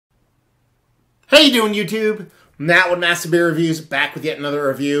How you doing, YouTube? Matt with Massive Beer Reviews, back with yet another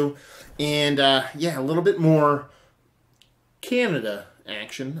review. And, yeah, a little bit more Canada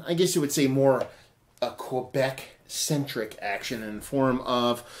action. I guess you would say more Quebec-centric action in the form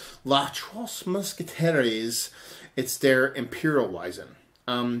of Les Trois Mousquetaires. It's their Imperial Weizen.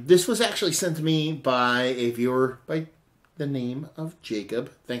 This was actually sent to me by a viewer by the name of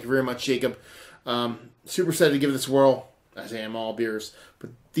Jacob. Thank you very much, Jacob. Super excited to give this a whirl, as I am all beers, but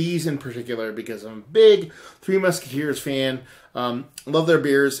these in particular because I'm a big Three Musketeers fan. Love their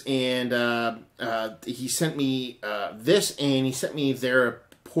beers, and he sent me this, and he sent me their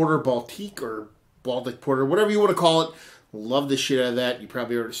Porter Baltic or Baltic Porter, whatever you want to call it. Love the shit out of that. You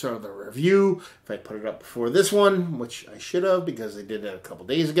probably already saw the review if I put it up before this one, which I should have because I did that a couple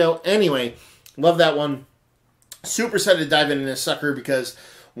days ago. Anyway, love that one. Super excited to dive into this sucker because,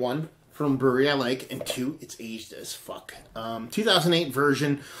 one, from brewery I like, and two, it's aged as fuck. 2008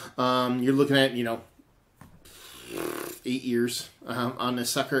 version. You're looking at, 8 years on this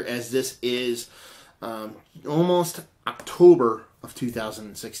sucker, as this is almost October of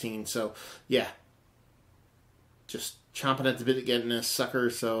 2016. So, yeah, just chomping at the bit to get in this sucker.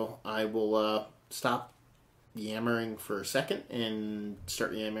 So I will stop yammering for a second and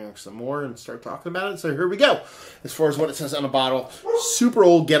start yammering some more and start talking about it. So here we go. As far as what it says on the bottle, super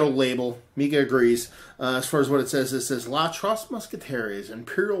old ghetto label. Mika agrees. As far as what it says Les Trois Mousquetaires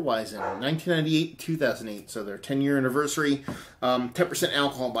Imperial Weizen, 1998-2008. So their 10-year anniversary. 10%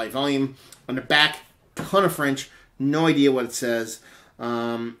 alcohol by volume. On the back, ton of French. No idea what it says.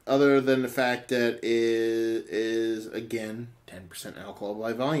 Other than the fact that it is again 10% alcohol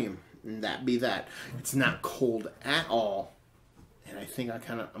by volume. And that be that. It's not cold at all, and I think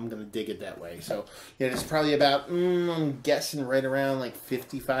I'm gonna dig it that way. So yeah, it's probably about I'm guessing right around like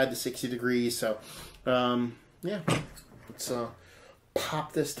 55 to 60 degrees. So yeah, let's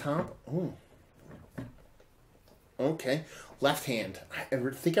pop this top. Ooh. Okay, left hand. I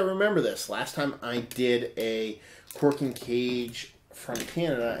think I remember this last time I did a cork and cage from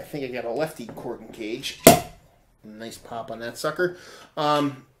Canada. I think I got a lefty cork and cage. Nice pop on that sucker.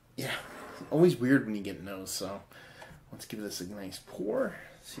 Yeah, always weird when you get nose, so let's give this a nice pour.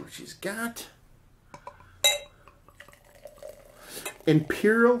 See what she's got.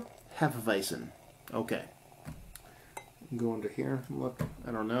 Imperial Hefeweizen. Okay. Go under here, look,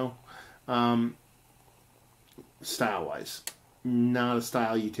 I don't know. Style-wise, not a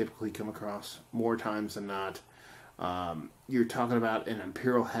style you typically come across more times than not. You're talking about an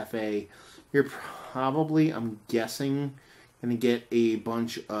Imperial Hefe. You're probably, I'm guessing, going to get a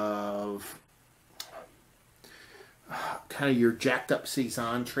bunch of kind of your jacked up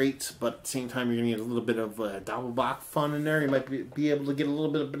Saison traits, but at the same time you're going to get a little bit of Doppelbock fun in there. You might be able to get a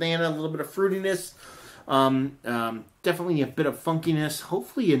little bit of banana, a little bit of fruitiness, definitely a bit of funkiness,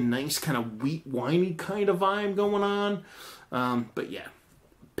 hopefully a nice kind of wheat winey kind of vibe going on. But yeah,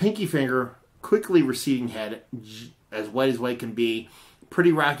 pinky finger, quickly receding head, as white as white can be,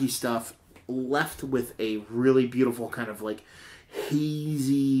 pretty rocky stuff, left with a really beautiful kind of like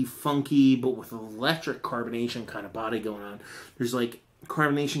hazy, funky, but with electric carbonation kind of body going on. There's like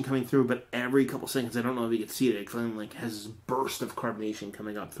carbonation coming through, but every couple seconds, I don't know if you can see it, it kind of like has this burst of carbonation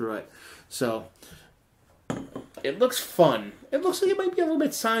coming up through it. So it looks fun. It looks like it might be a little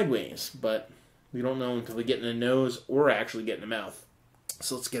bit sideways, but we don't know until we get in the nose or actually get in the mouth.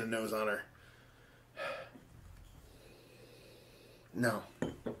 So let's get a nose on her. No.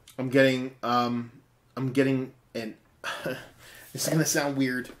 I'm getting an this is going to sound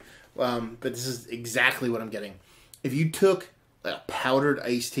weird, but this is exactly what I'm getting. If you took a powdered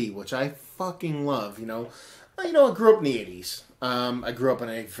iced tea, which I fucking love, I grew up in the 80s. I grew up in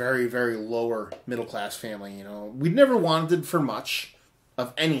a very, very lower middle class family, We never wanted for much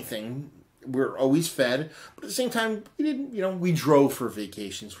of anything. We're always fed, but at the same time, we didn't, we drove for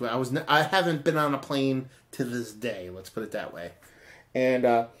vacations. I haven't been on a plane to this day, let's put it that way.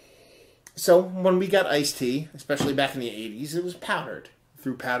 And, so when we got iced tea, especially back in the 80s, it was powdered. You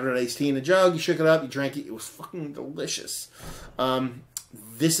threw powdered iced tea in a jug, you shook it up, you drank it. It was fucking delicious.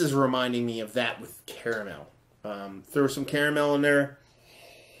 This is reminding me of that with caramel. Throw some caramel in there.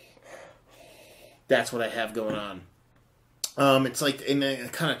 That's what I have going on. It's like in a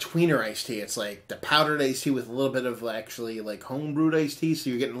kind of tweener iced tea. It's like the powdered iced tea with a little bit of actually like home brewed iced tea. So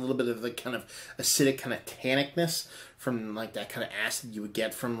you're getting a little bit of the kind of acidic kind of tannicness from like that kind of acid you would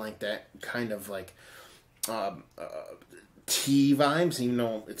get from like that kind of like tea vibes. Even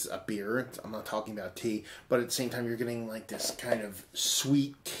though it's a beer, I'm not talking about tea. But at the same time, you're getting like this kind of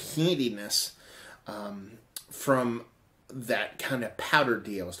sweet candiness from that kind of powdered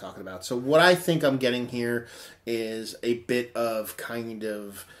tea I was talking about. So what I think I'm getting here is a bit of kind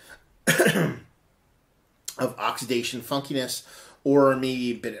of of oxidation funkiness, or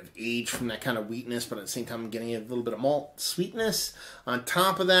maybe a bit of age from that kind of wheatness, but at the same time I'm getting a little bit of malt sweetness on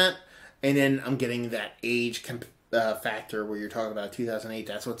top of that, and then I'm getting that age factor where you're talking about 2008.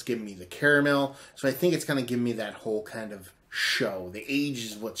 That's what's giving me the caramel. So I think it's going to give me that whole kind of show. The age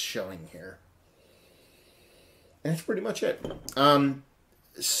is what's showing here. And that's pretty much it.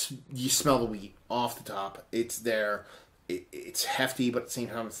 You smell the wheat off the top. It's there. It's hefty, but at the same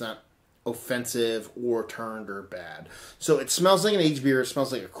time it's not offensive or turned or bad. So it smells like an aged beer. It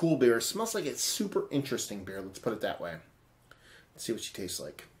smells like a cool beer. It smells like a super interesting beer. Let's put it that way. Let's see what she tastes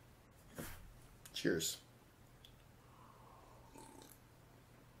like. Cheers.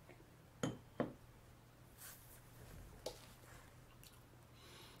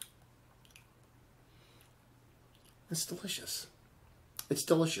 It's delicious. It's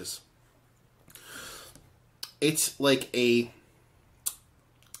delicious. It's like if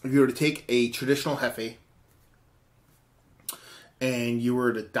you were to take a traditional Hefe and you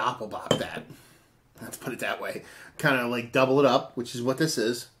were to doppelbop that, let's put it that way, kind of like double it up, which is what this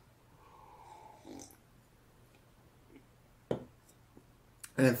is, and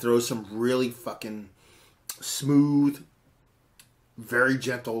then throw some really fucking smooth, very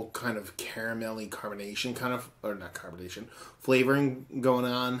gentle kind of caramelly carbonation kind of, or not carbonation, flavoring going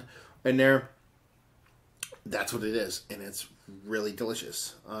on in there. That's what it is, and it's really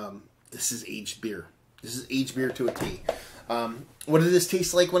delicious. This is aged beer. This is aged beer to a T. What did this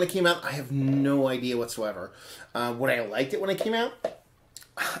taste like when it came out? I have no idea whatsoever. Would I liked it when it came out?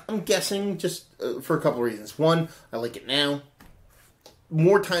 I'm guessing just for a couple of reasons. One, I like it now.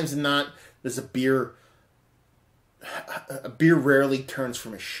 More times than not, there's a beer rarely turns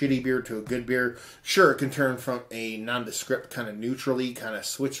from a shitty beer to a good beer. Sure, it can turn from a nondescript kind of neutrally, kind of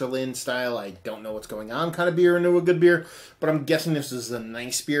Switzerland style, I don't know what's going on kind of beer into a good beer. But I'm guessing this is a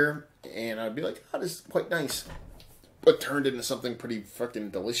nice beer, and I'd be like, oh, this is quite nice. But turned into something pretty fucking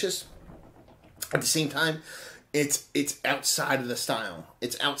delicious. At the same time, it's outside of the style.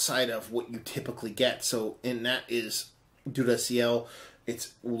 It's outside of what you typically get. So, and that is Ciel.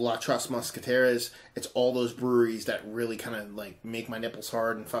 It's Les Trois Mousquetaires. It's all those breweries that really kind of like make my nipples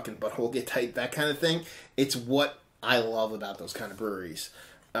hard and fucking butthole get tight, that kind of thing. It's what I love about those kind of breweries.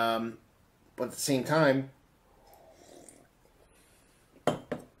 But at the same time,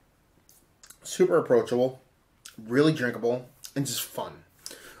 super approachable, really drinkable, and just fun.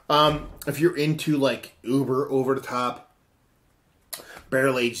 If you're into like uber over the top,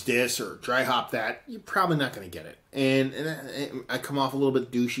 barrel aged this or dry hop that, you're probably not going to get it. And I come off a little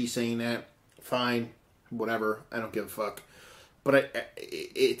bit douchey saying that. Fine, whatever. I don't give a fuck. But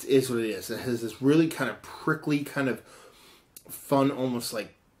it is what it is. It has this really kind of prickly, kind of fun, almost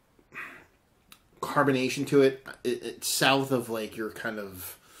like carbonation to it. It's south of like your kind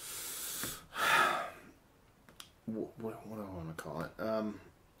of what do I want to call it?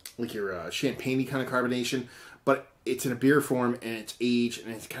 Like your champagne-y kind of carbonation. But it's in a beer form, and it's aged,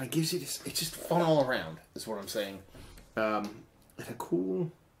 and it kind of gives you this, it's just fun all around, is what I'm saying. In a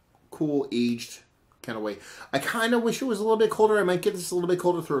cool, aged kind of way. I kind of wish it was a little bit colder. I might get this a little bit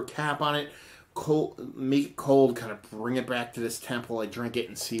colder, throw a cap on it, cold, make it cold, kind of bring it back to this temp while I drink it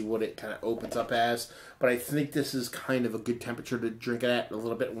and see what it kind of opens up as. But I think this is kind of a good temperature to drink it at, a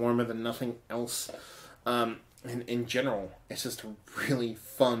little bit warmer than nothing else. And in general, it's just a really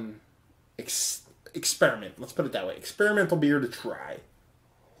fun experiment. Let's put it that way. Experimental beer to try.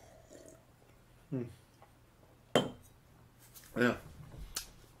 Yeah.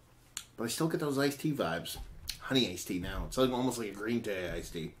 But I still get those iced tea vibes. Honey iced tea now. It's like almost like a green tea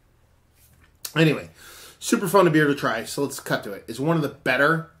iced tea. Anyway, super fun beer to try. So let's cut to it. It's one of the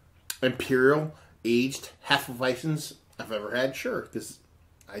better Imperial aged Hefeweizens I've ever had. Sure, because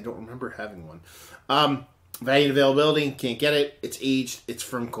I don't remember having one. Value and availability. Can't get it. It's aged. It's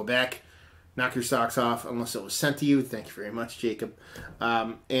from Quebec. Knock your socks off unless it was sent to you. Thank you very much, Jacob.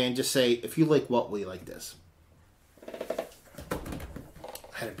 And just say, if you like what, we like this. I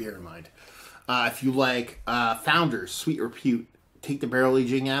had a beer in mind. If you like Founders, Sweet Repute, take the barrel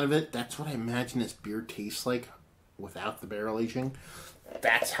aging out of it. That's what I imagine this beer tastes like without the barrel aging.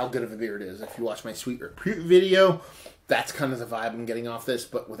 That's how good of a beer it is. If you watch my Sweet Repute video, that's kind of the vibe I'm getting off this,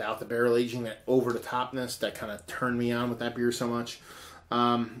 but without the barrel aging, that over-the-topness that kind of turned me on with that beer so much.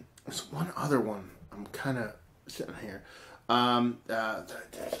 There's one other one. I'm kind of sitting here. What's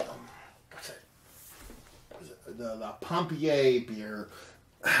it? The Pompier beer.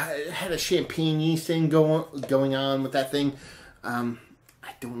 It had a champagne yeast thing going on with that thing. I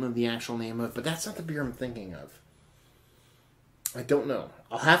don't know the actual name of it, but that's not the beer I'm thinking of. I don't know.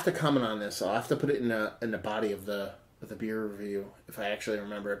 I'll have to comment on this. I'll have to put it in the body of the with a beer review, if I actually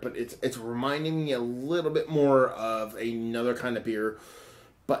remember it. But it's reminding me a little bit more of another kind of beer,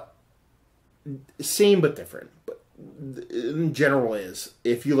 but same but different. But in general is,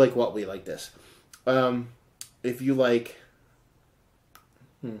 if you like what we like this. If you like...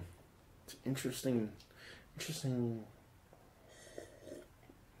 it's interesting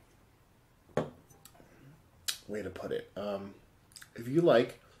way to put it. If you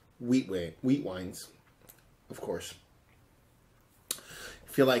like wheat wines, of course.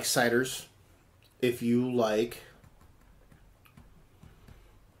 If you like ciders, if you like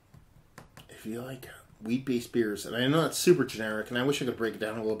wheat-based beers, and I know it's super generic, and I wish I could break it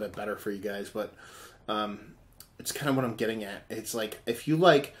down a little bit better for you guys, but it's kind of what I'm getting at. It's like, if you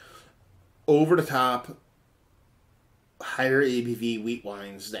like over-the-top, higher ABV wheat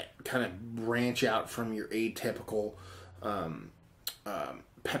wines that kind of branch out from your atypical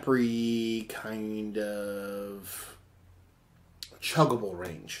peppery kind of chuggable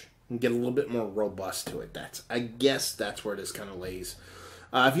range and get a little bit more robust to it. I guess that's where this kind of lays.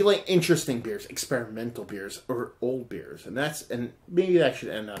 If you like interesting beers, experimental beers, or old beers, and maybe that should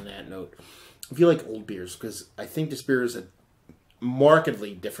end on that note. If you like old beers, because I think this beer is a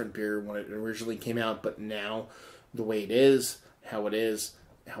markedly different beer when it originally came out, but now the way it is, how it's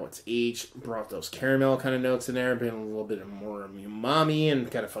aged, brought those caramel kind of notes in there, been a little bit more umami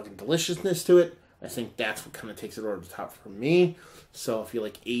and kind of fucking deliciousness to it. I think that's what kind of takes it over the top for me. So if you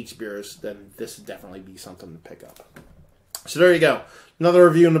like aged beers, then this would definitely be something to pick up. So there you go. Another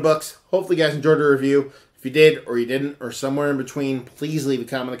review in the books. Hopefully you guys enjoyed the review. If you did or you didn't or somewhere in between, please leave a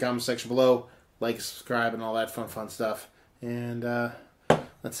comment in the comment section below. Like, subscribe, and all that fun stuff. And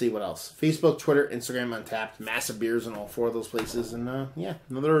let's see what else. Facebook, Twitter, Instagram, Untapped. Massive beers in all 4 of those places. And yeah,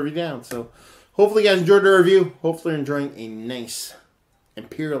 another review down. So hopefully you guys enjoyed the review. Hopefully you're enjoying a nice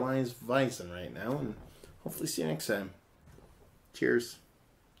Imperial Weizen right now. And hopefully see you next time. Cheers.